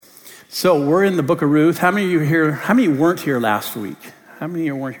So we're in the book of Ruth. How many of you here? How many weren't here last week? How many of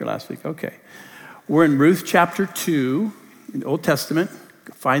you weren't here last week? Okay. We're in Ruth chapter 2 in the Old Testament.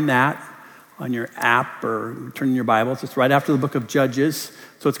 Find that on your app or turn in your Bibles. It's right after the book of Judges,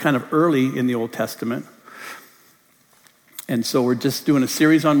 so it's kind of early in the Old Testament. And so we're just doing a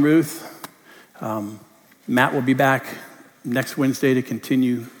series on Ruth. Matt will be back next Wednesday to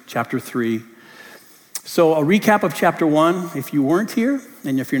continue chapter 3. So a recap of chapter 1, if you weren't here,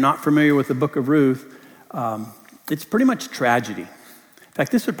 and if you're not familiar with the book of Ruth, it's pretty much tragedy. In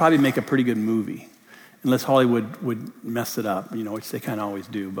fact, this would probably make a pretty good movie, unless Hollywood would mess it up, which they kind of always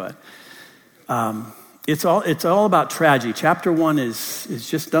do. But it's all about tragedy. Chapter 1 is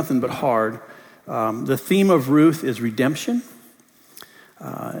just nothing but hard. The theme of Ruth is redemption.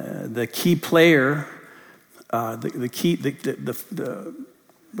 The key player,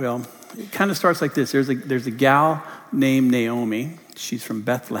 well, it kind of starts like this. There's a gal named Naomi. She's from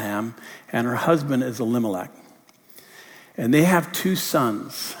Bethlehem, and her husband is Elimelech. And they have two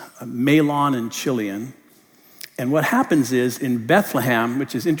sons, Mahlon and Chilion. And what happens is in Bethlehem,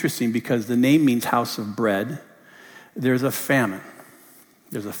 which is interesting because the name means house of bread, there's a famine.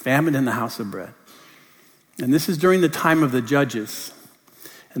 There's a famine in the house of bread. And this is during the time of the Judges.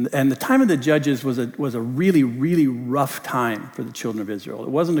 And the time of the Judges was a really, really rough time for the children of Israel. It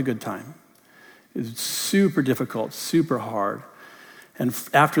wasn't a good time. It was super difficult, super hard. And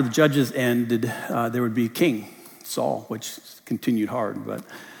after the Judges ended, there would be King Saul, which continued hard, but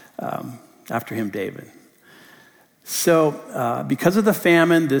after him, David. So because of the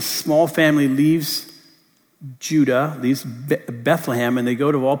famine, this small family leaves Judah, leaves Bethlehem, and they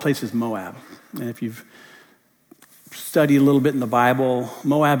go to all places Moab. And if you've studied a little bit in the Bible,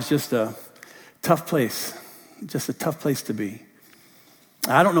 Moab's just a tough place to be.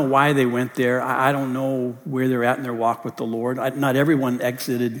 I don't know why they went there. I don't know where they're at in their walk with the Lord. Not everyone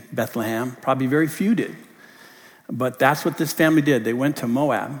exited Bethlehem. Probably very few did. But that's what this family did. They went to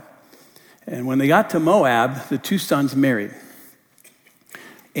Moab. And when they got to Moab, the two sons married.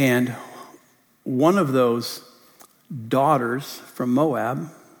 And one of those daughters from Moab,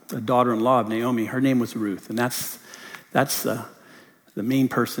 the daughter-in-law of Naomi, her name was Ruth. And that's the main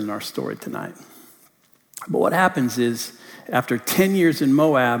person in our story tonight. But what happens is, after 10 years in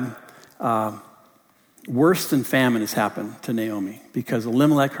Moab, worse than famine has happened to Naomi because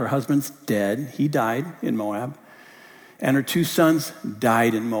Elimelech, her husband's dead. He died in Moab. And her two sons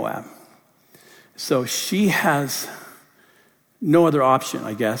died in Moab. So she has no other option,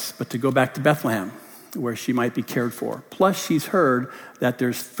 I guess, but to go back to Bethlehem, where she might be cared for. Plus, she's heard that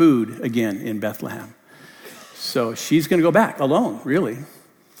there's food again in Bethlehem. So she's going to go back alone, really.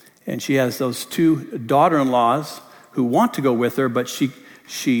 And she has those two daughter-in-laws who want to go with her, but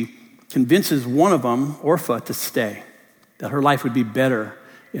she convinces one of them, Orpah, to stay, that her life would be better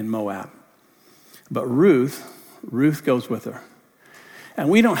in Moab. But Ruth goes with her. And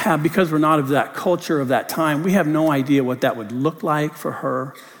we don't have, because we're not of that culture of that time, we have no idea what that would look like for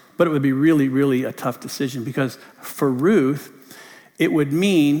her, but it would be really, really a tough decision because for Ruth, it would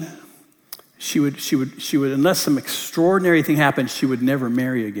mean she would, unless some extraordinary thing happened, she would never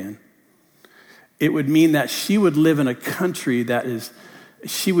marry again. It would mean that she would live in a country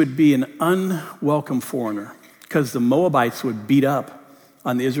she would be an unwelcome foreigner because the Moabites would beat up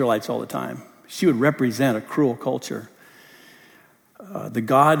on the Israelites all the time. She would represent a cruel culture. The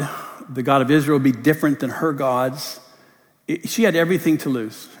God of Israel would be different than her gods. She had everything to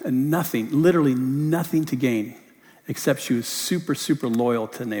lose and literally nothing to gain, except she was super, super loyal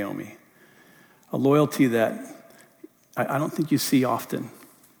to Naomi. A loyalty that I don't think you see often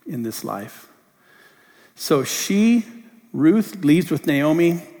in this life. So Ruth leaves with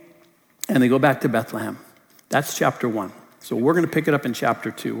Naomi, and they go back to Bethlehem. That's chapter 1. So we're going to pick it up in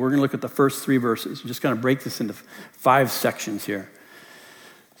chapter 2. We're going to look at the first 3 verses. We're just going to break this into 5 sections here.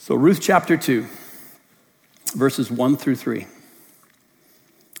 So Ruth chapter 2, verses 1 through 3.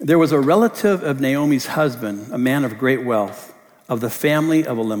 There was a relative of Naomi's husband, a man of great wealth, of the family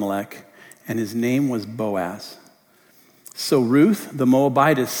of Elimelech, and his name was Boaz. So Ruth, the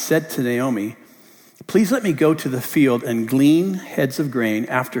Moabitess, said to Naomi, "Please let me go to the field and glean heads of grain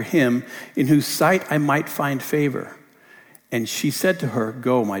after him in whose sight I might find favor." And she said to her,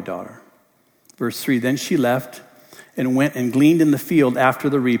 "Go, my daughter." Verse 3, then she left and went and gleaned in the field after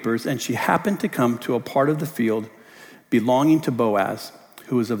the reapers, and she happened to come to a part of the field belonging to Boaz,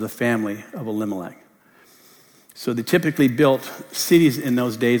 who was of the family of Elimelech. So they typically built cities in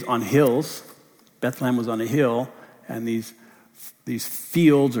those days on hills. Bethlehem was on a hill, and these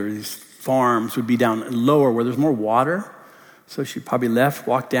fields or these farms would be down lower where there's more water. So she probably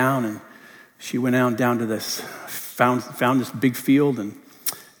walked down, and she went down to this, found this big field, and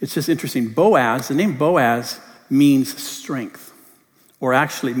It's just interesting. Boaz, the name Boaz means strength, or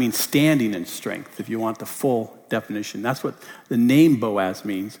actually it means standing in strength, if you want the full definition. That's what the name Boaz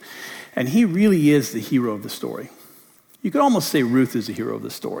means. And he really is the hero of the story. You could almost say Ruth is the hero of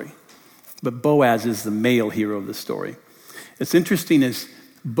the story, but Boaz is the male hero of the story. It's interesting is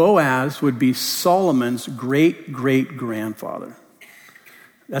Boaz would be Solomon's great-great-grandfather.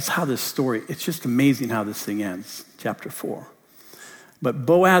 That's how this story, it's just amazing how this thing ends, chapter 4. But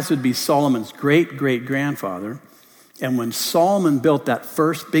Boaz would be Solomon's great-great-grandfather. And when Solomon built that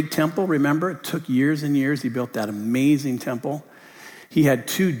first big temple, remember, it took years and years. He built that amazing temple. He had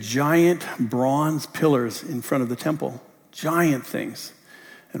 2 giant bronze pillars in front of the temple, giant things.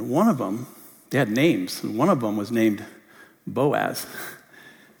 And one of them, they had names, and one of them was named Boaz.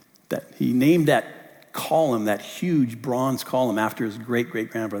 That he named that column, that huge bronze column, after his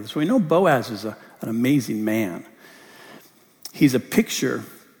great-great-grandfather. So we know Boaz is an amazing man. He's a picture,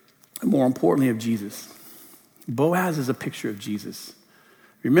 more importantly, of Jesus. Boaz is a picture of Jesus.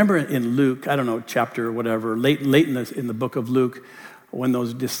 Remember in Luke, I don't know, chapter or whatever, late in the book of Luke, when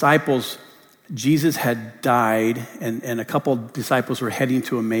those disciples, Jesus had died, and a couple disciples were heading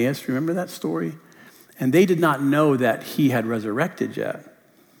to Emmaus. Remember that story? And they did not know that he had resurrected yet.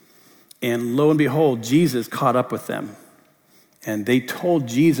 And lo and behold, Jesus caught up with them. And they told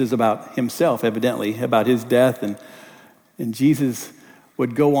Jesus about himself, evidently, about his death. And Jesus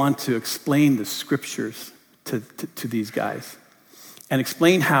would go on to explain the scriptures to these guys. And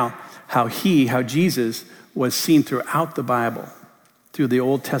explain how Jesus was seen throughout the Bible, through the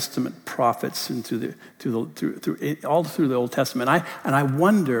Old Testament prophets and all through the Old Testament. I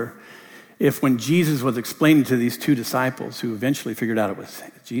wonder if when Jesus was explaining to these 2 disciples who eventually figured out it was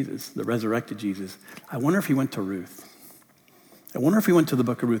Jesus, the resurrected Jesus, I wonder if he went to Ruth. I wonder if he went to the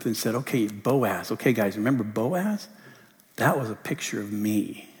book of Ruth and said, okay, Boaz, okay guys, remember Boaz? That was a picture of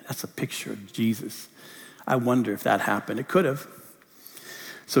me. That's a picture of Jesus. I wonder if that happened. It could have.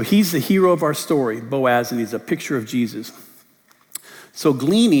 So he's the hero of our story, Boaz, and he's a picture of Jesus. So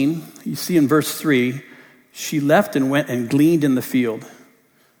gleaning, you see in verse 3, she left and went and gleaned in the field.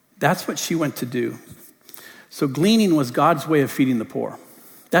 That's what she went to do. So gleaning was God's way of feeding the poor.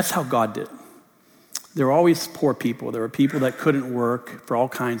 That's how God did it. There were always poor people. There were people that couldn't work for all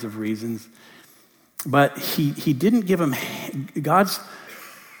kinds of reasons. But he didn't give them, God's,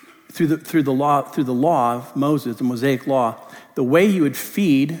 through the law of Moses, the Mosaic law, the way he would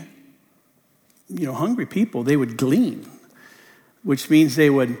feed, hungry people, they would glean, which means they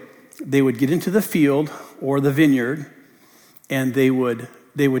would get into the field or the vineyard, and they would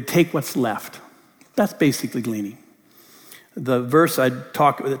take what's left. That's basically gleaning. The verse that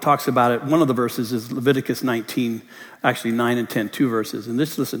talks about it, one of the verses is Leviticus 19, actually 9 and 10, 2 verses. And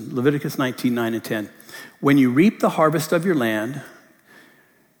listen, Leviticus 19, 9 and 10. When you reap the harvest of your land,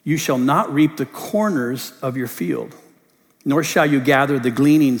 you shall not reap the corners of your field, nor shall you gather the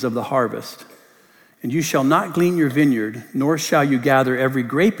gleanings of the harvest. And you shall not glean your vineyard, nor shall you gather every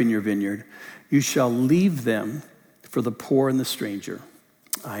grape in your vineyard. You shall leave them for the poor and the stranger.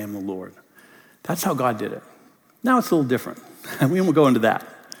 I am the Lord. That's how God did it. Now it's a little different. We won't go into that.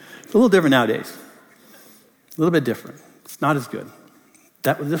 It's a little different nowadays. A little bit different. It's not as good.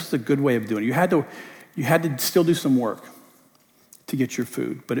 This is a good way of doing it. You had to still do some work to get your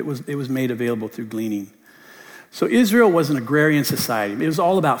food, but it was made available through gleaning. So Israel was an agrarian society. It was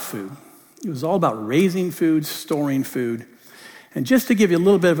all about food. It was all about raising food, storing food. And just to give you a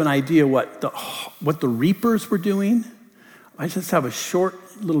little bit of an idea what the reapers were doing, I just have a short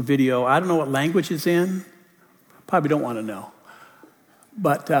little video. I don't know what language it's in. Probably don't want to know.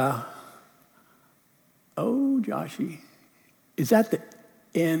 But, Joshy, is that the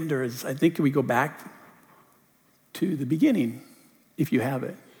end, or I think we go back to the beginning, if you have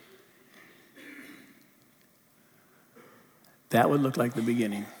it. That would look like the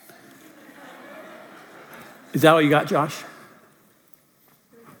beginning. Is that what you got, Josh?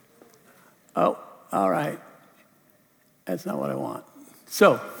 Oh, all right. That's not what I want.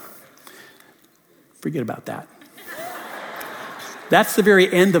 So, forget about that. That's the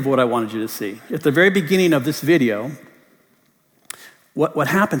very end of what I wanted you to see. At the very beginning of this video, what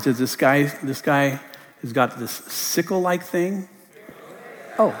happens is this guy has got this sickle-like thing.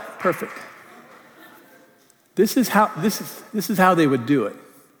 Oh, perfect. This is how they would do it.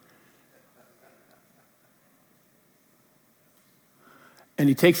 And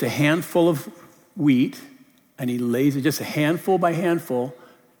he takes a handful of wheat and he lays it just a handful by handful,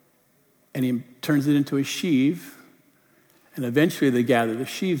 and he turns it into a sheaf, and eventually they gather the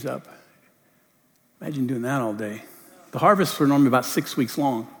sheaves up. Imagine doing that all day. The harvests were normally about 6 weeks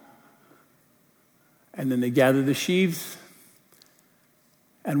long. And then they gather the sheaves,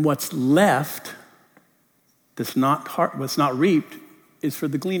 And what's left, what's not reaped, is for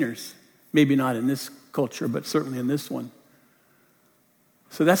the gleaners. Maybe not in this culture, but certainly in this one.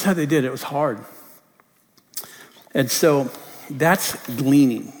 So that's how they did it. It was hard. And so that's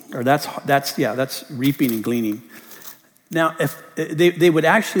gleaning, or that's reaping and gleaning. Now, if they would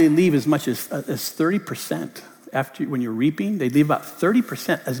actually leave as much as 30% after when you're reaping, they leave about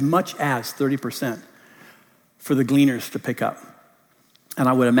 30%, as much as 30% for the gleaners to pick up. And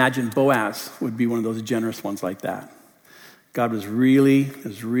I would imagine Boaz would be one of those generous ones like that. God he really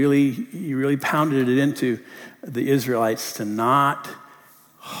pounded it into the Israelites to not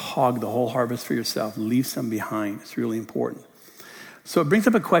hog the whole harvest for yourself. Leave some behind. It's really important. So it brings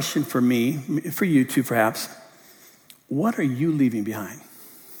up a question for me, for you too perhaps. What are you leaving behind?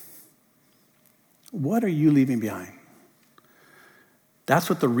 What are you leaving behind? That's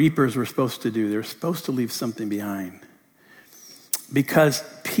what the reapers were supposed to do. They're supposed to leave something behind. Because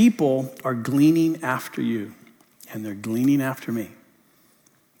people are gleaning after you, and they're gleaning after me.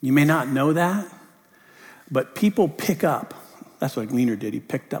 You may not know that, but people pick up. That's what a gleaner did. He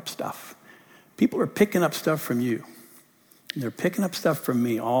picked up stuff. People are picking up stuff from you. And they're picking up stuff from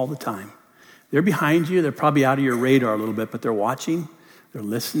me all the time. They're behind you. They're probably out of your radar a little bit, but they're watching. They're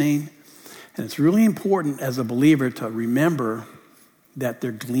listening. And it's really important as a believer to remember that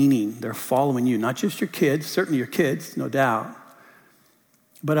they're gleaning. They're following you. Not just your kids, certainly your kids, no doubt,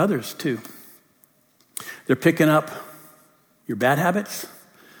 but others too. They're picking up your bad habits.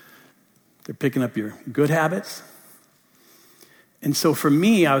 They're picking up your good habits. And so for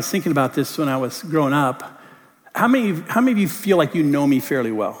me, I was thinking about this when I was growing up. How many of you feel like you know me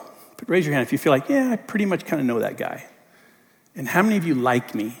fairly well? Raise your hand if you feel like, yeah, I pretty much kind of know that guy. And how many of you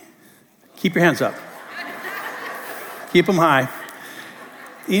like me? Keep your hands up. Keep them high.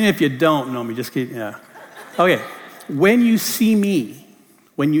 Even if you don't know me, just keep, yeah. Okay, when you see me,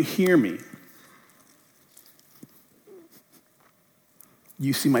 when you hear me,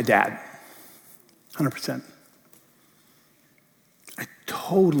 you see my dad, 100%. I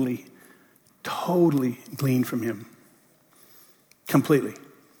totally gleaned from him, completely.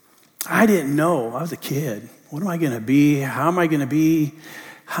 I didn't know. I was a kid. What am I going to be? How am I going to be?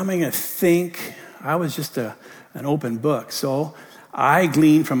 How am I going to think? I was just an open book. So I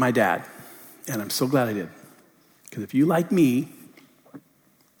gleaned from my dad, and I'm so glad I did. Because if you like me,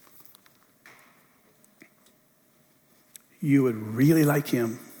 you would really like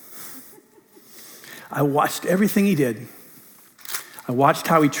him. I watched everything he did. I watched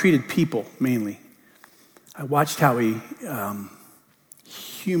how he treated people, mainly. I watched how he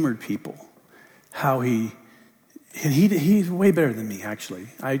humored people, how he's way better than me, actually.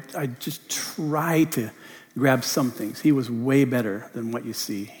 I just tried to grab some things. He was way better than what you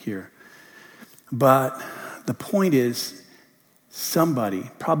see here. But the point is, somebody,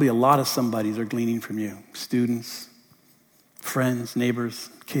 probably a lot of somebodies are gleaning from you. Students, friends, neighbors,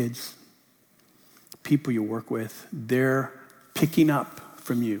 kids, people you work with, they're picking up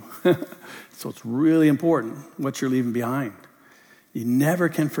from you. So it's really important what you're leaving behind. You never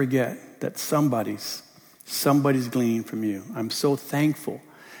can forget that somebody's gleaning from you. I'm so thankful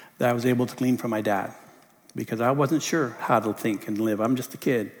that I was able to glean from my dad because I wasn't sure how to think and live. I'm just a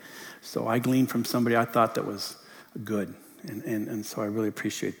kid. So I gleaned from somebody I thought that was good. And so I really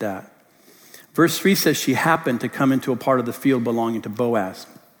appreciate that. Verse 3 says she happened to come into a part of the field belonging to Boaz.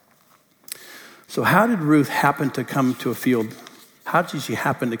 So how did Ruth happen to come to a field? How did she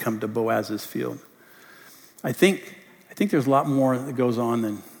happen to come to Boaz's field? I think there's a lot more that goes on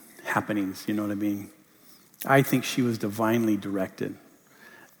than happenings, you know what I mean? I think she was divinely directed.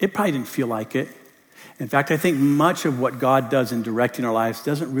 It probably didn't feel like it. In fact, I think much of what God does in directing our lives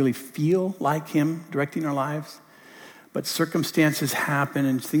doesn't really feel like him directing our lives, but circumstances happen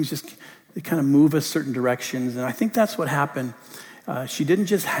and things they kind of move us certain directions, and I think that's what happened. She didn't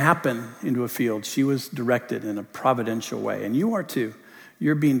just happen into a field. She was directed in a providential way, and you are too.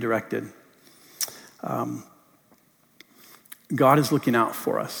 You're being directed. God is looking out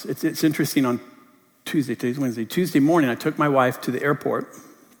for us. It's interesting on Tuesday morning, I took my wife to the airport,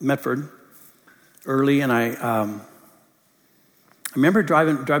 Medford, early, and I remember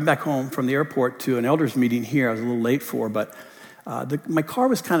driving back home from the airport to an elders meeting here. I was a little late for, but my car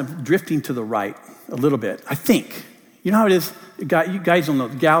was kind of drifting to the right a little bit, I think. You know how it is? You guys don't know.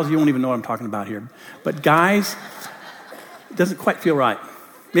 Gals, you won't even know what I'm talking about here. But guys, it doesn't quite feel right.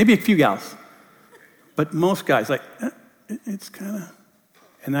 Maybe a few gals. But most guys, it's kind of,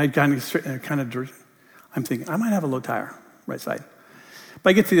 and I kind of, I'm thinking, I might have a low tire, right side.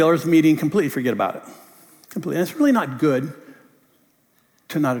 But I get to the elders meeting, completely forget about it. Completely. And it's really not good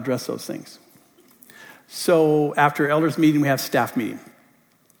to not address those things. So after elders meeting, we have staff meeting.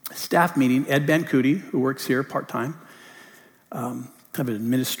 staff meeting. Ed Bancuti, who works here part-time, kind of an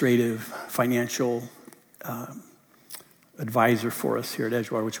administrative, financial advisor for us here at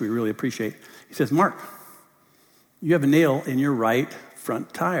Edgewater, which we really appreciate. He says, Mark, you have a nail in your right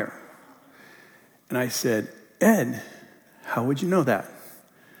front tire. And I said, Ed, how would you know that?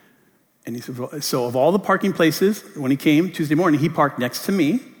 And he said, well, so of all the parking places, when he came Tuesday morning, he parked next to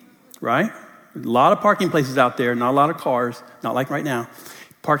me, right? A lot of parking places out there, not a lot of cars, not like right now.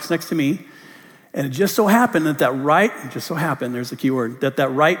 He parks next to me. And it just so happened that there's the key word,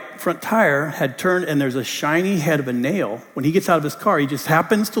 that right front tire had turned and there's a shiny head of a nail. When he gets out of his car, he just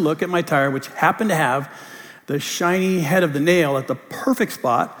happens to look at my tire, which happened to have the shiny head of the nail at the perfect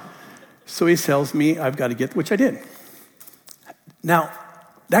spot. So he tells me I've got to get, which I did. Now,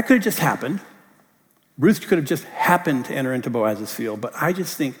 that could have just happened. Ruth could have just happened to enter into Boaz's field, but I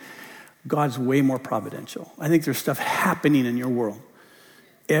just think God's way more providential. I think there's stuff happening in your world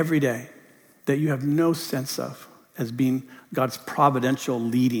every day that you have no sense of as being God's providential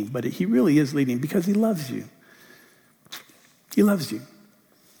leading, but he really is leading because he loves you. He loves you.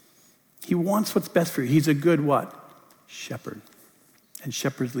 He wants what's best for you. He's a good what? Shepherd. And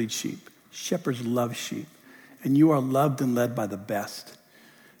shepherds lead sheep. Shepherds love sheep. And you are loved and led by the best.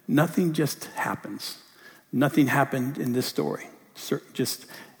 Nothing just happens. Nothing happened in this story. It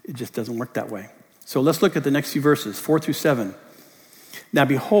just doesn't work that way. So let's look at the next few verses, 4-7. Now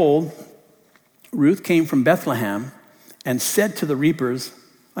behold, Ruth came from Bethlehem and said to the reapers,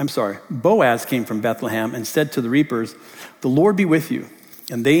 Boaz came from Bethlehem and said to the reapers, the Lord be with you.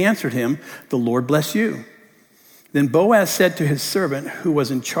 And they answered him, the Lord bless you. Then Boaz said to his servant who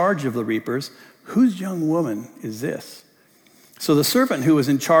was in charge of the reapers, whose young woman is this? So the servant who was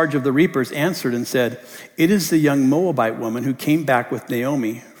in charge of the reapers answered and said, it is the young Moabite woman who came back with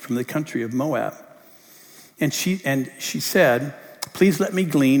Naomi from the country of Moab. And she said, please let me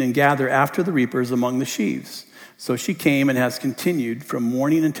glean and gather after the reapers among the sheaves. So she came and has continued from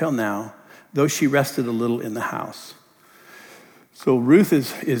morning until now, though she rested a little in the house. So Ruth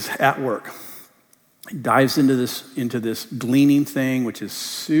is at work. Dives into this gleaning thing, which is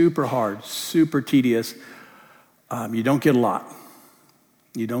super hard, super tedious. You don't get a lot.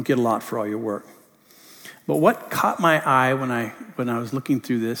 You don't get a lot for all your work. But what caught my eye when I was looking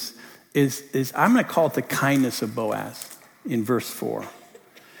through this is I'm going to call it the kindness of Boaz in verse 4.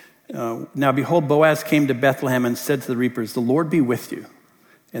 Now behold, Boaz came to Bethlehem and said to the reapers, the Lord be with you.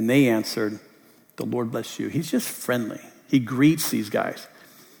 And they answered, the Lord bless you. He's just friendly. He greets these guys.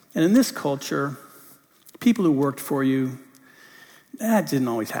 And in this culture, people who worked for you, that didn't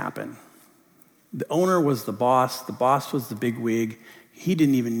always happen. The owner was the boss was the big wig. He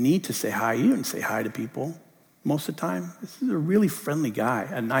didn't even need to say hi. He didn't say hi to people most of the time. This is a really friendly guy,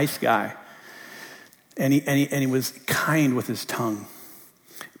 a nice guy. And he was kind with his tongue.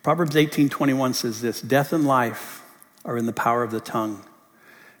 Proverbs 18:21 says this, death and life are in the power of the tongue,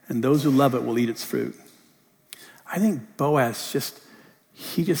 and those who love it will eat its fruit. I think Boaz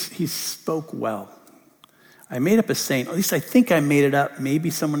he spoke well. I made up a saying, at least I think I made it up. Maybe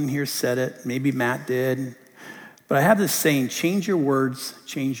someone here said it. Maybe Matt did. But I have this saying, change your words,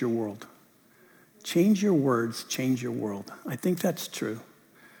 change your world. Change your words, change your world. I think that's true.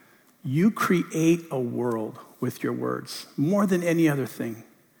 You create a world with your words more than any other thing.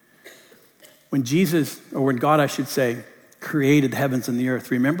 When God, I should say, created the heavens and the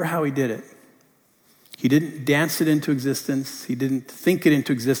earth, remember how he did it. He didn't dance it into existence. He didn't think it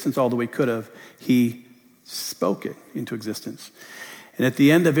into existence all the way he could have. He spoke it into existence. And at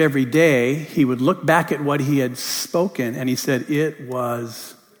the end of every day, he would look back at what he had spoken and he said, it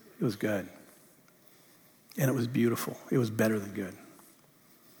was good. And it was beautiful. It was better than good.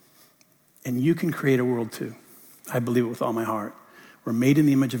 And you can create a world too. I believe it with all my heart. We're made in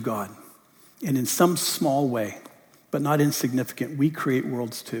the image of God. And in some small way, but not insignificant, we create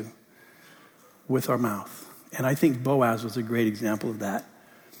worlds too with our mouth. And I think Boaz was a great example of that.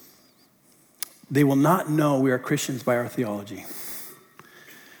 They will not know we are Christians by our theology.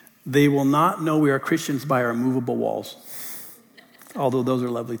 They will not know we are Christians by our movable walls, although those are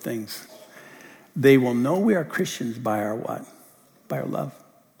lovely things. They will know we are Christians by our what? By our love.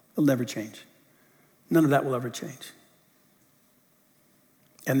 It'll never change. None of that will ever change.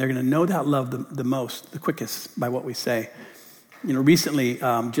 And they're going to know that love the most, the quickest, by what we say. Recently,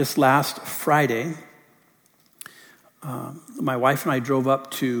 just last Friday, my wife and I drove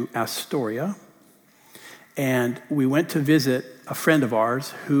up to Astoria, and we went to visit a friend of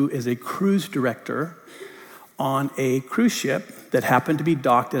ours who is a cruise director on a cruise ship that happened to be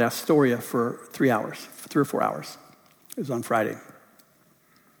docked at Astoria for 3 or 4 hours. It was on Friday.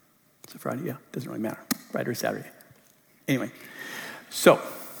 Is it Friday? Yeah, doesn't really matter. Friday or Saturday. Anyway, so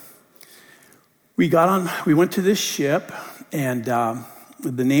we went to this ship, and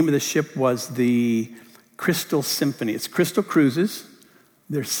the name of the ship was the Crystal Symphony. It's Crystal Cruises.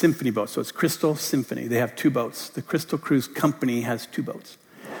 They're symphony boats, so it's Crystal Symphony. They have 2 boats. The Crystal Cruise Company has 2 boats.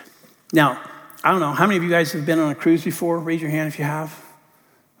 Now, I don't know, how many of you guys have been on a cruise before? Raise your hand if you have.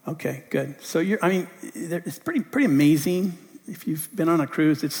 Okay, good. So it's pretty amazing. If you've been on a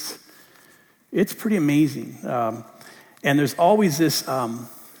cruise, it's pretty amazing. And there's always this, and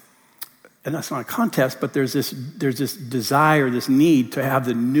that's not a contest, but there's this desire, this need to have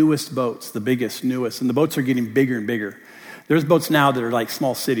the newest boats, the biggest, newest, and the boats are getting bigger and bigger. There's boats now that are like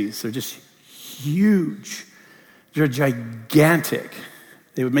small cities. They're just huge. They're gigantic.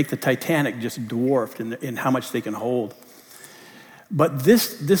 They would make the Titanic just dwarfed in how much they can hold. But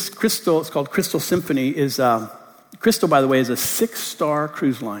this Crystal, it's called Crystal Symphony, Crystal, by the way, is a 6-star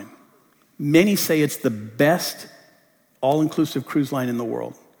cruise line. Many say it's the best all-inclusive cruise line in the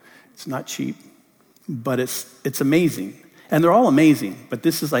world. It's not cheap, but it's amazing. And they're all amazing, but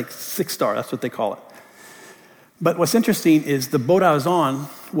this is like 6-star, that's what they call it. But what's interesting is the boat I was on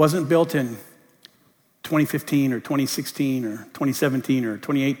wasn't built in 2015 or 2016 or 2017 or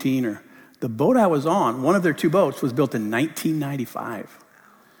 2018 or the boat I was on, one of their 2 boats was built in 1995.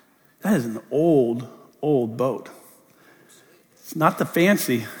 That is an old boat. It's not the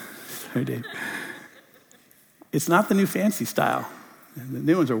fancy, sorry Dave. It's not the new fancy style. The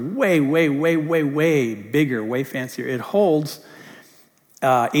new ones are way, way, way, way, way bigger, way fancier. It holds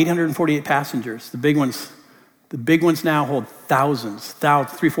 848 passengers. The big ones now hold thousands,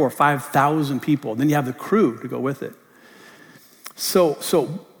 3, 4, 5,000 people. Then you have the crew to go with it. So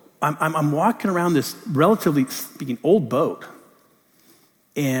I'm walking around this, relatively speaking, old boat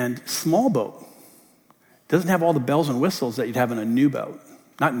and small boat. Doesn't have all the bells and whistles that you'd have in a new boat.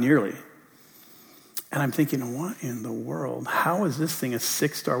 Not nearly. And I'm thinking, what in the world? How is this thing a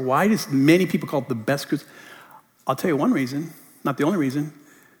 6-star? Why do many people call it the best cruise? I'll tell you one reason, not the only reason.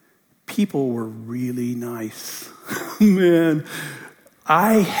 People were really nice. Man,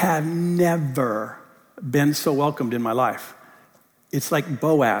 I have never been so welcomed in my life. It's like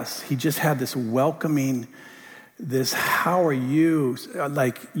Boaz. He just had this welcoming, this, how are you?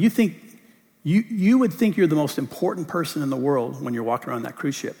 Like, you would think you're the most important person in the world when you're walking around that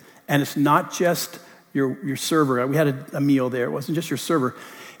cruise ship. And it's not just your server. We had a meal there. It wasn't just your server.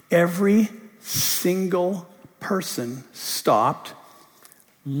 Every single person stopped,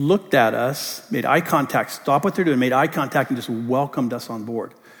 looked at us, made eye contact, stopped what they're doing, made eye contact, and just welcomed us on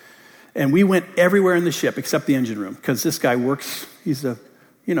board. And we went everywhere in the ship except the engine room, because this guy works, he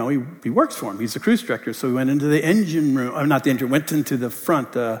works for him. He's the cruise director. So we went into the engine room, not the engine, went into the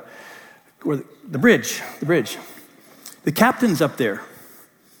front, the bridge. The captain's up there.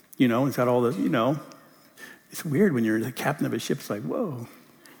 He's got all the, It's weird when you're the captain of a ship. It's like, whoa.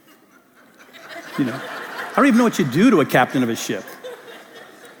 I don't even know what you do to a captain of a ship.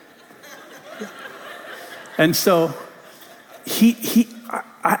 And so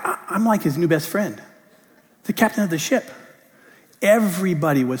I'm like his new best friend, the captain of the ship.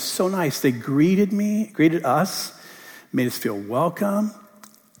 Everybody was so nice. They greeted us, made us feel welcome.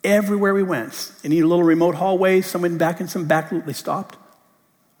 Everywhere we went, any little remote hallway, someone back in some back loop, they stopped,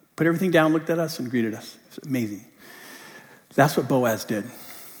 put everything down, looked at us, and greeted us. It's amazing. That's what Boaz did.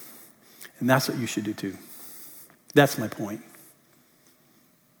 And that's what you should do too. That's my point.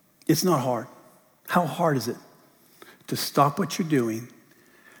 It's not hard. How hard is it to stop what you're doing,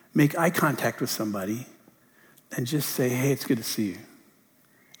 make eye contact with somebody, and just say, hey, it's good to see you.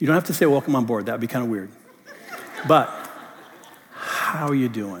 You don't have to say welcome on board. That would be kind of weird. But how are you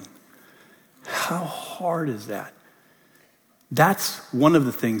doing? How hard is that? That's one of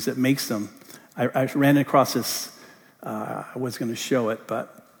the things that makes them. I ran across this. I was going to show it,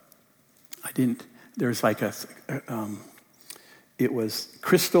 but I didn't. There's like it was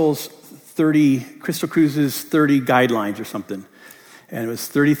Crystal Cruises 30 guidelines or something. And it was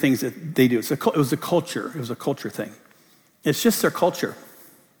 30 things that they do. It was a culture. It was a culture thing. It's just their culture.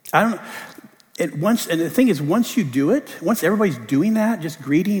 I don't know. And the thing is, once you do it, once everybody's doing that, just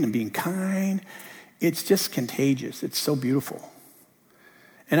greeting and being kind, it's just contagious. It's so beautiful.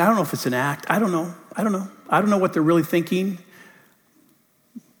 And I don't know if it's an act. I don't know. I don't know what they're really thinking.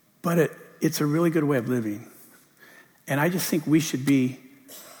 But it's a really good way of living. And I just think we should be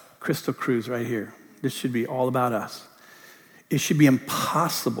Crystal Cruise right here. This should be all about us. It should be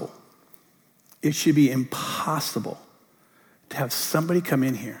impossible. It should be impossible to have somebody come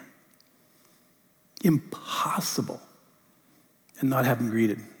in here. Impossible. And not have them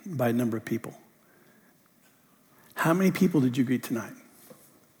greeted by a number of people. How many people did you greet tonight?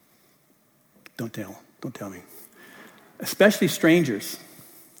 Don't tell me. Especially strangers.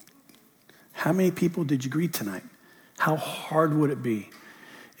 How many people did you greet tonight? How hard would it be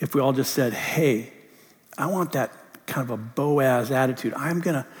if we all just said, hey, I want that kind of a Boaz attitude. I'm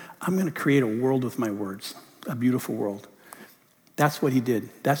gonna create a world with my words, a beautiful world. That's what he did.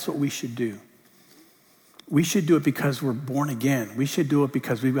 That's what we should do. We should do it because we're born again. We should do it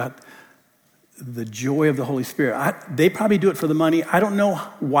because we've got the joy of the Holy Spirit. They probably do it for the money. I don't know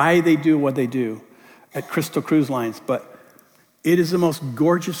why they do what they do at Crystal Cruise Lines, but it is the most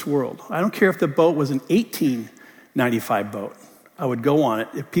gorgeous world. I don't care if the boat was an 1895 boat. I would go on it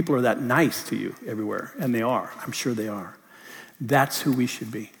if people are that nice to you everywhere, and they are. I'm sure they are. That's who we should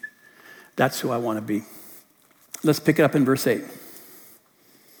be. That's who I want to be. Let's pick it up in verse 8.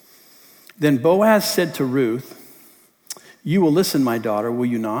 Then Boaz said to Ruth, you will listen, my daughter, will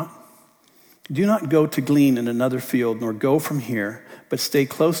you not? Do not go to glean in another field, nor go from here, but stay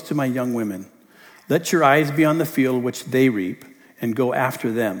close to my young women. Let your eyes be on the field which they reap, and go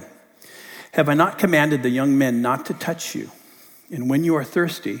after them. Have I not commanded the young men not to touch you? And when you are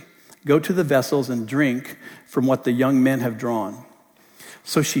thirsty, go to the vessels and drink from what the young men have drawn.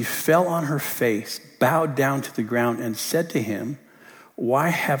 So she fell on her face, bowed down to the ground, and said to him, why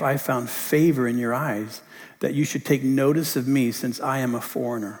have I found favor in your eyes, that you should take notice of me, since I am a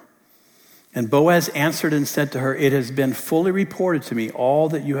foreigner? And Boaz answered and said to her, it has been fully reported to me all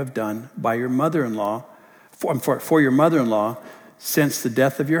that you have done by your mother-in-law, for your mother-in-law, since the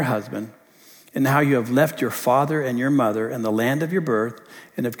death of your husband, and how you have left your father and your mother and the land of your birth,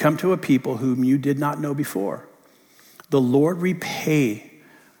 and have come to a people whom you did not know before. The Lord repay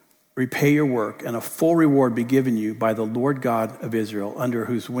your work, and a full reward be given you by the Lord God of Israel, under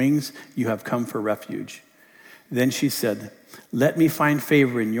whose wings you have come for refuge. Then she said, let me find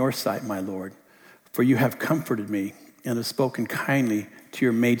favor in your sight, my Lord, for you have comforted me and have spoken kindly to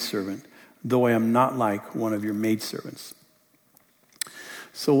your maidservant, though I am not like one of your maidservants.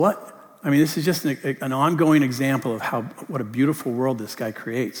 So this is just an ongoing example of what a beautiful world this guy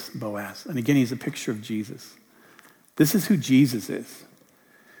creates, Boaz. And again, he's a picture of Jesus. This is who Jesus is.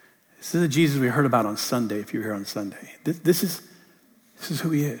 This is the Jesus we heard about on Sunday, if you were here on Sunday. This is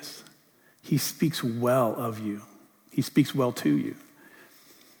who he is. He speaks well of you. He speaks well to you.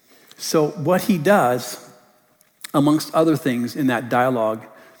 So what he does, amongst other things in that dialogue,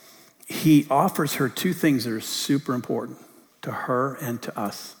 he offers her two things that are super important to her and to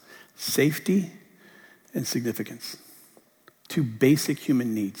us: safety and significance. Two basic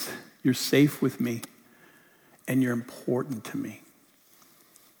human needs. You're safe with me, and you're important to me.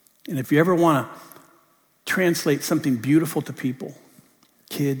 And if you ever want to translate something beautiful to people,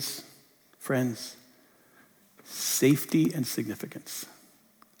 kids, friends, safety and significance.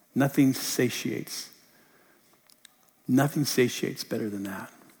 Nothing satiates. Nothing satiates better than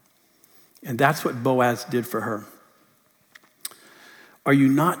that. And that's what Boaz did for her. Are you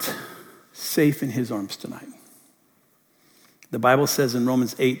not safe in his arms tonight? The Bible says in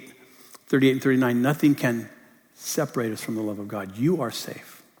Romans 8:38 and 39, nothing can separate us from the love of God. You are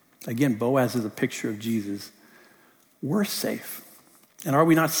safe. Again, Boaz is a picture of Jesus. We're safe. And are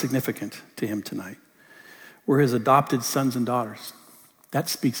we not significant to him tonight? We're his adopted sons and daughters. That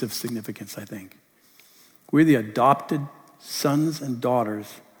speaks of significance, I think. We're the adopted sons and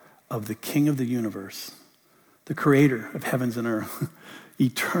daughters of the King of the universe, the creator of heavens and earth,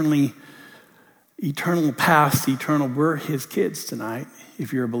 eternal past, eternal. We're his kids tonight.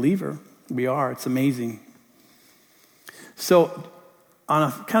 If you're a believer, we are. It's amazing. So on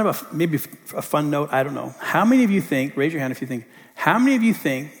a kind of maybe a fun note, I don't know. How many of you think, raise your hand if you think, how many of you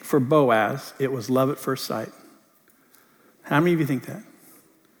think for Boaz it was love at first sight? How many of you think that?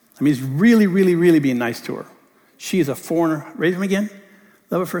 I mean, he's really, really, really being nice to her. She is a foreigner. Raise him again.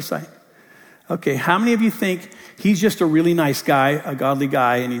 Love at first sight. Okay, how many of you think he's just a really nice guy, a godly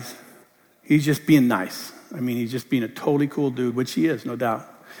guy, and he's just being nice? I mean, he's just being a totally cool dude, which he is, no doubt.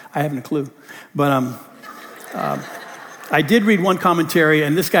 I haven't a clue. But I did read one commentary,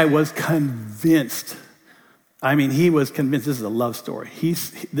 and this guy was convinced. I mean, he was convinced this is a love story.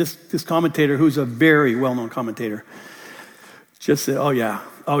 This commentator, who's a very well-known commentator, just said, oh yeah.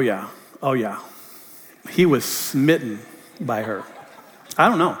 He was smitten by her. I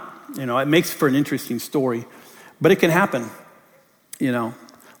don't know. It makes for an interesting story, but it can happen.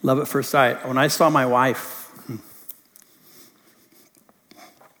 Love at first sight. When I saw my wife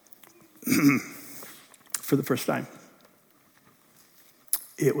for the first time,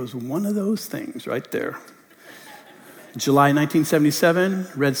 it was one of those things right there. July 1977,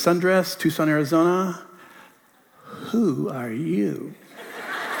 red sundress, Tucson, Arizona. Who are you?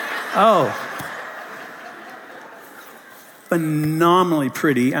 Oh, phenomenally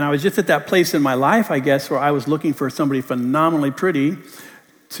pretty. And I was just at that place in my life, I guess, where I was looking for somebody phenomenally pretty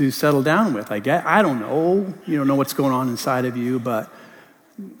to settle down with. I don't know. You don't know what's going on inside of you, but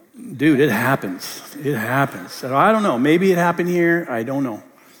dude, it happens. It happens. So I don't know. Maybe it happened here. I don't know.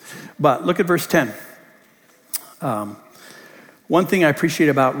 But look at verse 10. One thing I appreciate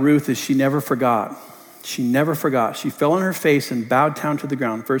about Ruth is she never forgot. She never forgot. She fell on her face and bowed down to the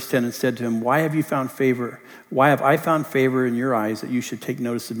ground. Verse 10, and said to him, why have I found favor in your eyes that you should take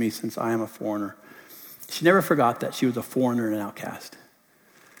notice of me since I am a foreigner? She never forgot that she was a foreigner and an outcast.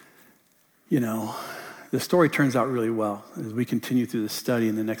 You know, the story turns out really well as we continue through the study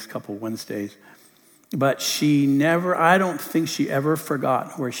in the next couple Wednesdays. But I don't think she ever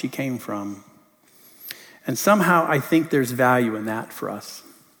forgot where she came from. And somehow I think there's value in that for us.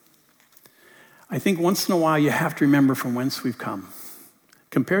 I think once in a while you have to remember from whence we've come.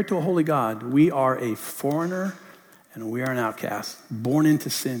 Compared to a holy God, we are a foreigner and we are an outcast, born into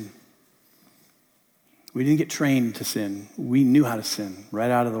sin. We didn't get trained to sin. We knew how to sin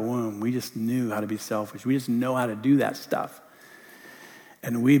right out of the womb. We just knew how to be selfish. We just know how to do that stuff.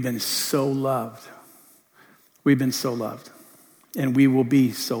 And we've been so loved. We've been so loved. And we will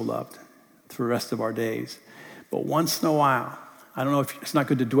be so loved for the rest of our days. But once in a while, I don't know if it's not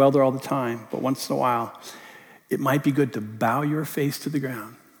good to dwell there all the time, but once in a while, it might be good to bow your face to the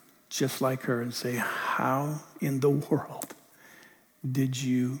ground, just like her, and say, how in the world did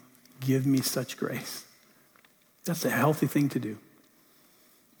you give me such grace? That's a healthy thing to do.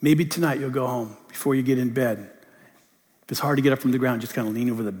 Maybe tonight you'll go home before you get in bed. If it's hard to get up from the ground, just kind of lean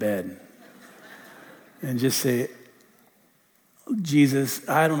over the bed and just say, Jesus,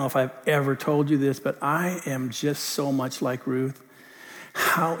 I don't know if I've ever told you this, but I am just so much like Ruth.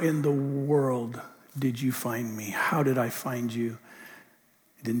 How in the world did you find me? How did I find you?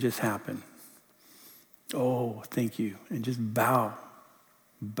 It didn't just happen. Oh, thank you. And just bow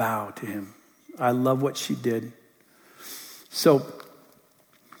to him. I love what she did. So,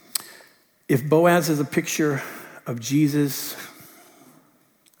 if Boaz is a picture of Jesus,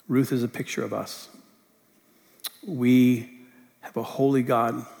 Ruth is a picture of us. We have a holy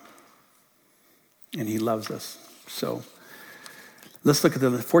God, and he loves us. So let's look at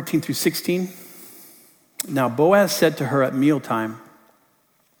the 14 through 16. Now Boaz said to her at mealtime,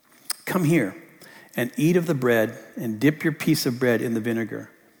 come here and eat of the bread and dip your piece of bread in the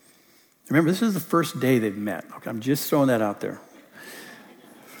vinegar. Remember, this is the first day they've met. Okay, I'm just throwing that out there.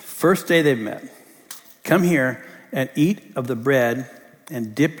 First day they've met. Come here and eat of the bread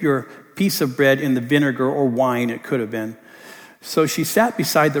and dip your piece of bread in the vinegar or wine, it could have been. So she sat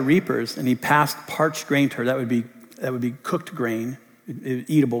beside the reapers, and he passed parched grain to her. That would be cooked grain,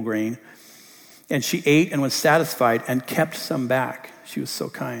 eatable grain. And she ate and was satisfied and kept some back. She was so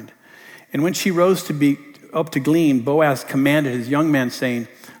kind. And when she rose up to glean, Boaz commanded his young man, saying,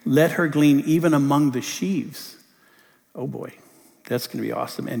 let her glean even among the sheaves. Oh boy, that's going to be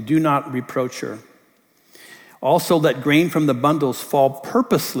awesome. And do not reproach her. Also let grain from the bundles fall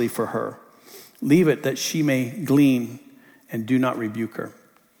purposely for her. Leave it that she may glean, and do not rebuke her.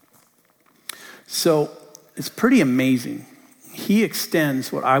 So it's pretty amazing. He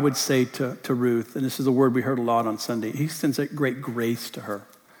extends what I would say to Ruth, and this is a word we heard a lot on Sunday. He extends a great grace to her.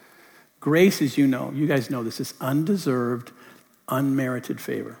 Grace, as you know, you guys know this, is undeserved, unmerited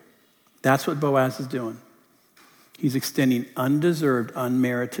favor. That's what Boaz is doing. He's extending undeserved,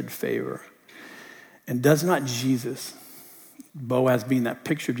 unmerited favor. And does not Jesus, Boaz being that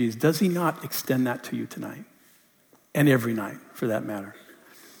picture of Jesus, does he not extend that to you tonight? And every night, for that matter.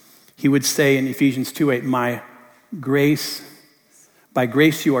 He would say in Ephesians 2:8, by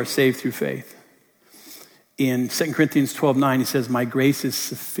grace you are saved through faith. In 2 Corinthians 12:9, he says, my grace is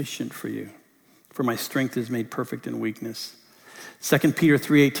sufficient for you, for my strength is made perfect in weakness. 2 Peter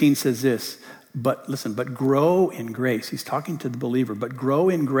 3:18 says this, but grow in grace. He's talking to the believer, but grow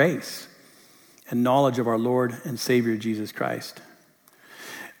in grace and knowledge of our Lord and Savior Jesus Christ.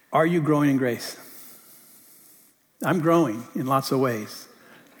 Are you growing in grace? I'm growing in lots of ways,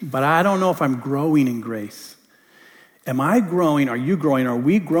 but I don't know if I'm growing in grace. Am I growing? Are you growing? Are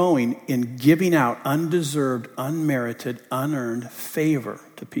we growing in giving out undeserved, unmerited, unearned favor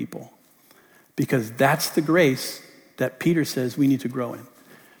to people? Because that's the grace that Peter says we need to grow in.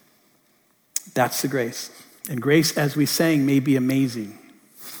 That's the grace. And grace, as we sang, may be amazing,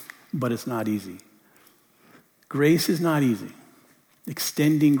 but it's not easy. Grace is not easy.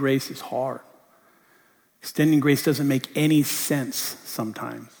 Extending grace is hard. Extending grace doesn't make any sense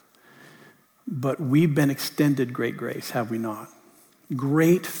sometimes. But we've been extended great grace, have we not?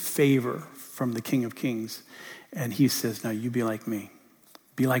 Great favor from the King of Kings. And he says, now you be like me.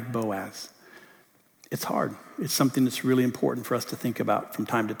 Be like Boaz. It's hard. It's something that's really important for us to think about from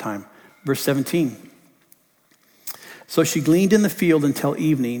time to time. Verse 17. So she gleaned in the field until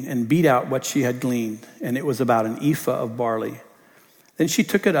evening and beat out what she had gleaned, and it was about an ephah of barley. Then she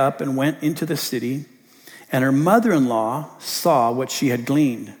took it up and went into the city, and her mother-in-law saw what she had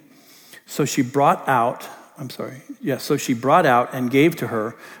gleaned. So she brought out and gave to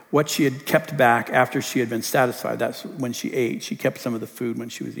her what she had kept back after she had been satisfied. That's when she ate. She kept some of the food when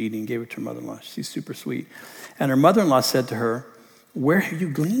she was eating and gave it to her mother-in-law. She's super sweet. And her mother-in-law said to her, "Where have you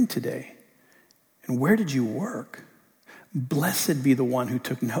gleaned today? And where did you work? Blessed be the one who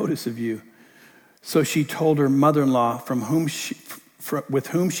took notice of you." So she told her mother-in-law with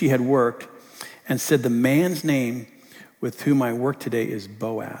whom she had worked, and said, "The man's name with whom I work today is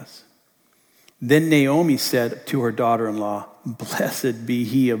Boaz." Then Naomi said to her daughter-in-law, "Blessed be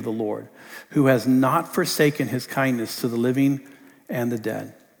he of the Lord, who has not forsaken his kindness to the living and the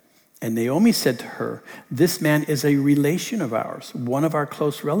dead." And Naomi said to her, "This man is a relation of ours, one of our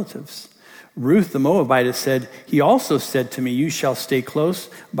close relatives." Ruth the Moabitess said, "He also said to me, 'You shall stay close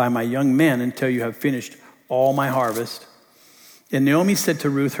by my young men until you have finished all my harvest.'" And Naomi said to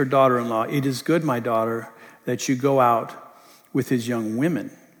Ruth, her daughter-in-law, "It is good, my daughter, that you go out with his young women,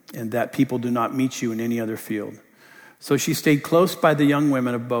 and that people do not meet you in any other field." So she stayed close by the young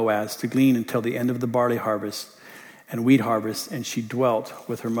women of Boaz to glean until the end of the barley harvest and wheat harvest, and she dwelt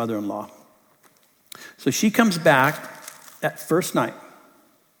with her mother-in-law. So she comes back that first night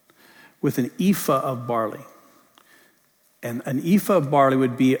with an ephah of barley. And an ephah of barley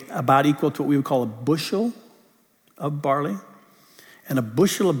would be about equal to what we would call a bushel of barley. And a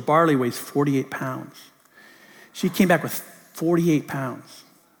bushel of barley weighs 48 pounds. She came back with 48 pounds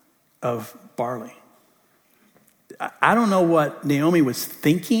of barley. I don't know what Naomi was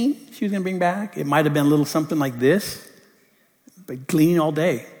thinking she was going to bring back. It might have been a little something like this, but gleaning all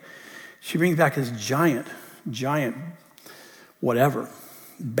day. She brings back this giant, whatever,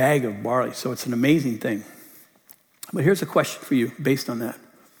 bag of barley. So it's an amazing thing. But here's a question for you based on that.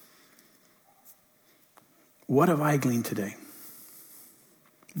 What have I gleaned today?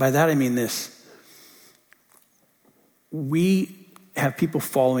 By that I mean this. We have people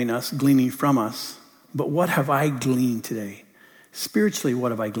following us, gleaning from us, but what have I gleaned today? Spiritually,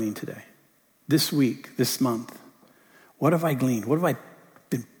 what have I gleaned today? This week, this month, what have I gleaned? What have I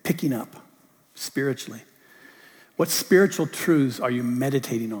been picking up spiritually? What spiritual truths are you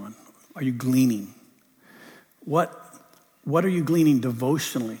meditating on? Are you gleaning? What are you gleaning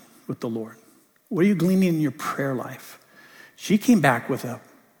devotionally with the Lord? What are you gleaning in your prayer life? She came back with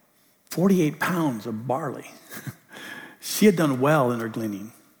 48 pounds of barley. She had done well in her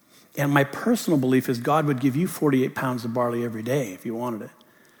gleaning. And my personal belief is God would give you 48 pounds of barley every day if you wanted it.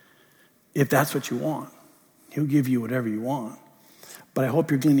 If that's what you want. He'll give you whatever you want. But I hope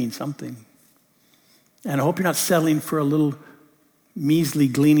you're gleaning something. And I hope you're not settling for a little measly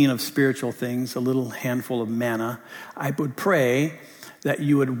gleaning of spiritual things, a little handful of manna. I would pray that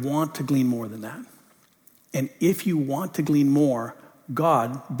you would want to glean more than that. And if you want to glean more,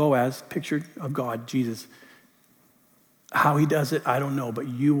 God, Boaz, picture of God, Jesus, how he does it, I don't know, but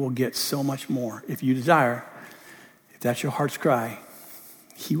you will get so much more. If you desire, if that's your heart's cry,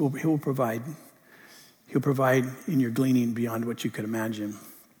 he will provide. He'll provide in your gleaning beyond what you could imagine.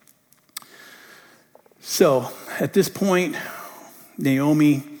 So at this point,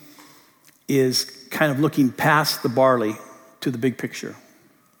 Naomi is kind of looking past the barley to the big picture.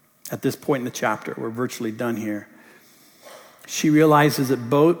 At this point in the chapter, we're virtually done here. She realizes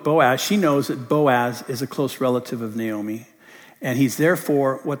that she knows that Boaz is a close relative of Naomi, and he's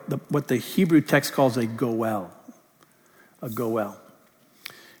therefore what the Hebrew text calls a goel. A goel.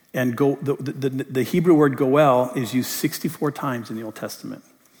 And the Hebrew word goel is used 64 times in the Old Testament.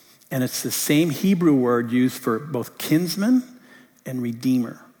 And it's the same Hebrew word used for both kinsman and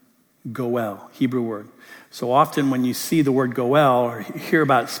redeemer. Goel, Hebrew word. So often when you see the word goel or hear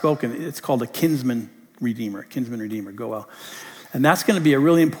about it spoken, it's called a kinsman redeemer, goel. And that's going to be a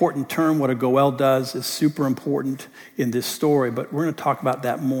really important term. What a goel does is super important in this story, but we're going to talk about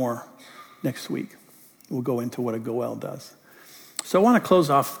that more next week. We'll go into what a goel does. So I want to close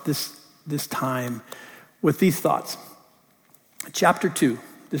off this time with these thoughts. Chapter 2,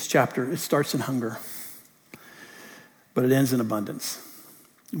 this chapter, it starts in hunger, but it ends in abundance.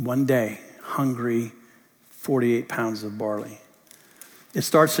 One day, hungry, 48 pounds of barley. It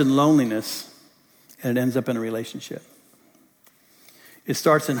starts in loneliness, and it ends up in a relationship. It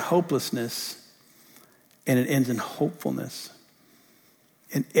starts in hopelessness, and it ends in hopefulness.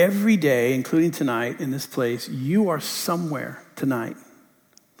 And every day, including tonight in this place, you are somewhere tonight.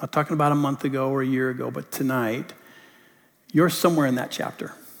 I'm not talking about a month ago or a year ago, but tonight, you're somewhere in that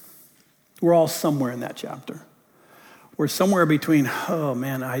chapter. We're all somewhere in that chapter. We're somewhere between, oh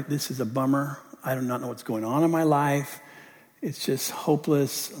man, this is a bummer. I do not know what's going on in my life. It's just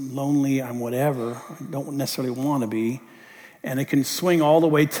hopeless. I'm lonely. I'm whatever. I don't necessarily want to be. And it can swing all the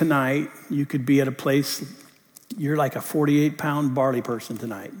way tonight. You could be at a place, you're like a 48-pound barley person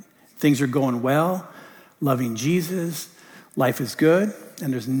tonight. Things are going well, loving Jesus, life is good,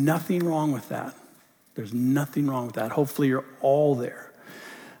 and there's nothing wrong with that. There's nothing wrong with that. Hopefully you're all there.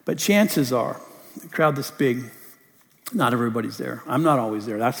 But chances are, a crowd this big, not everybody's there. I'm not always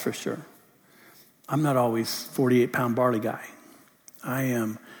there, that's for sure. I'm not always 48-pound barley guy. I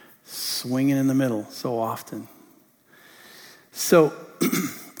am swinging in the middle so often. So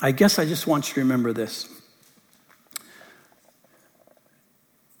I guess I just want you to remember this.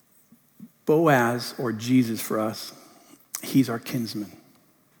 Boaz, or Jesus for us, he's our kinsman.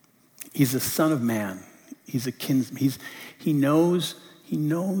 He's the Son of Man. He's a kinsman. He knows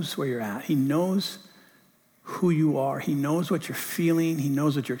where you're at. He knows who you are. He knows what you're feeling. He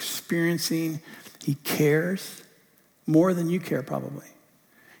knows what you're experiencing. He cares more than you care, probably.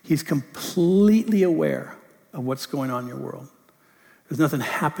 He's completely aware of what's going on in your world. There's nothing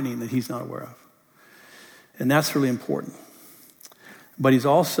happening that he's not aware of. And that's really important. But he's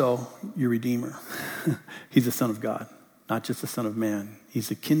also your Redeemer. He's the Son of God, not just the Son of Man.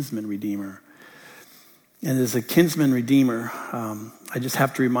 He's a kinsman Redeemer. And as a kinsman Redeemer, I just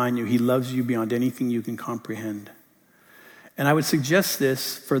have to remind you, he loves you beyond anything you can comprehend. And I would suggest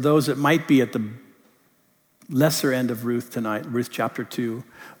this for those that might be at the lesser end of Ruth tonight, Ruth chapter 2,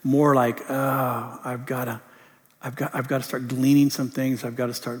 more like, I've got to start gleaning some things. I've got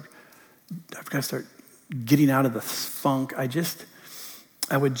to start getting out of the funk.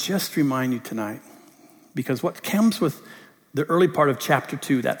 I would just remind you tonight, because what comes with the early part of chapter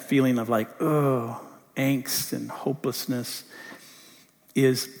 2, that feeling of like, angst and hopelessness,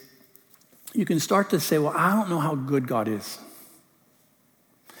 is you can start to say, well, I don't know how good God is.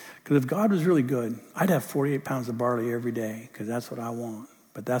 Because if God was really good, I'd have 48 pounds of barley every day, because that's what I want.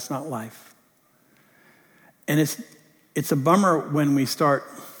 But that's not life. And it's a bummer when we start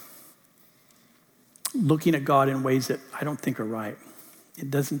looking at God in ways that I don't think are right. It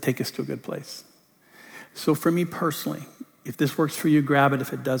doesn't take us to a good place. So for me personally, if this works for you, grab it.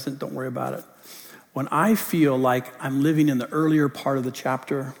 If it doesn't, don't worry about it. When I feel like I'm living in the earlier part of the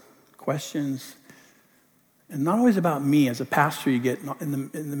chapter, questions, and not always about me. As a pastor, you get in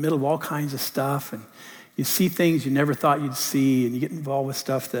the middle of all kinds of stuff, and you see things you never thought you'd see, and you get involved with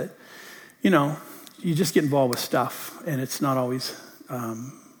stuff that, you just get involved with stuff, and it's not always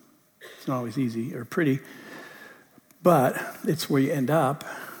easy or pretty, but it's where you end up,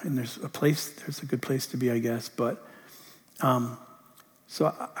 and there's a good place to be, I guess. But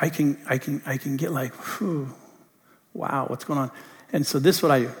so I can get like, whew, wow, what's going on? And so this is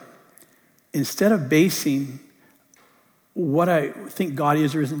what I do. Instead of basing what I think God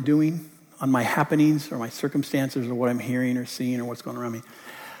is or isn't doing on my happenings or my circumstances or what I'm hearing or seeing or what's going around me,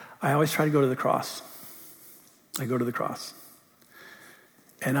 I always try to go to the cross. I go to the cross.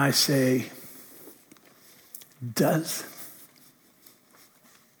 And I say, does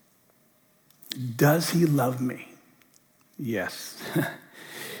he love me? Yes.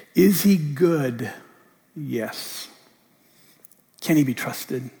 Is he good? Yes. Can he be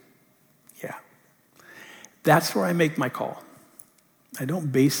trusted? Yeah. That's where I make my call. I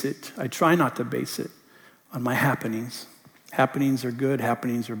don't base it. I try not to base it on my happenings. Happenings are good,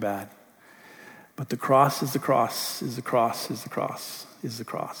 happenings are bad. But the cross is the cross, is the cross, is the cross, is the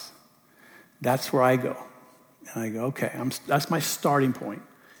cross. That's where I go. And I go, okay, that's my starting point.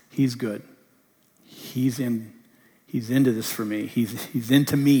 He's good. He's into this for me. He's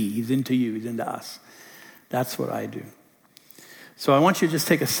into me. He's into you. He's into us. That's what I do. So I want you to just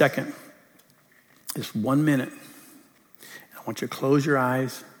take a second, just 1 minute. I want you to close your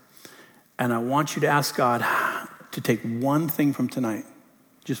eyes, and I want you to ask God to take one thing from tonight,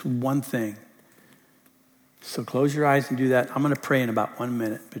 just one thing. So close your eyes and do that. I'm going to pray in about 1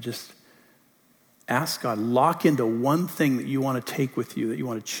 minute, but just ask God, lock into one thing that you want to take with you, that you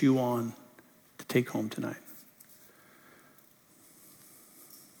want to chew on to take home tonight.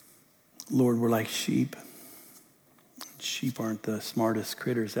 Lord, we're like sheep. Sheep aren't the smartest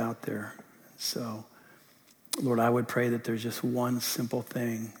critters out there. So, Lord, I would pray that there's just one simple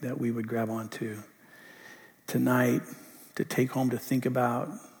thing that we would grab onto tonight, to take home, to think about,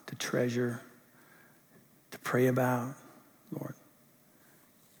 to treasure, to pray about, Lord.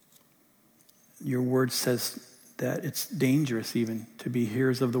 Your word says that it's dangerous even to be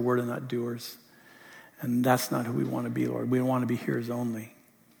hearers of the word and not doers. And that's not who we want to be, Lord. We don't want to be hearers only.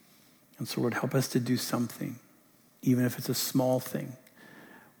 And so, Lord, help us to do something, even if it's a small thing,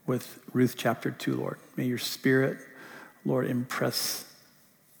 with Ruth chapter 2, Lord. May your Spirit, Lord, impress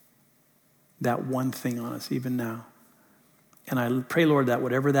that one thing on us even now. And I pray, Lord, that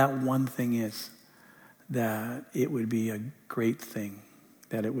whatever that one thing is, that it would be a great thing,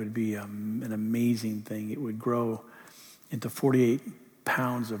 that it would be an amazing thing. It would grow into 48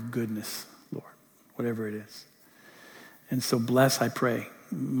 pounds of goodness, Lord, whatever it is. And so bless, I pray,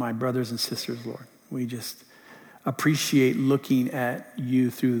 my brothers and sisters, Lord. We just appreciate looking at you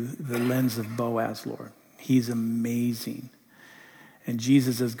through the lens of Boaz, Lord. He's amazing. And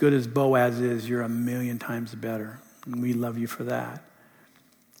Jesus, as good as Boaz is, you're 1,000,000 times better. And we love you for that.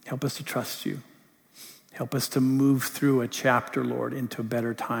 Help us to trust you. Help us to move through a chapter, Lord, into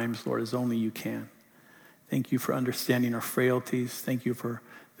better times, Lord, as only you can. Thank you for understanding our frailties. Thank you for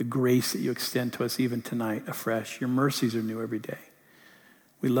the grace that you extend to us even tonight afresh. Your mercies are new every day.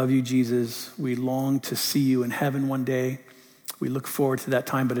 We love you, Jesus. We long to see you in heaven one day. We look forward to that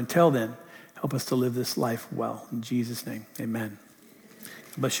time. But until then, help us to live this life well. In Jesus' name, amen.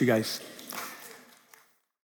 Bless you guys.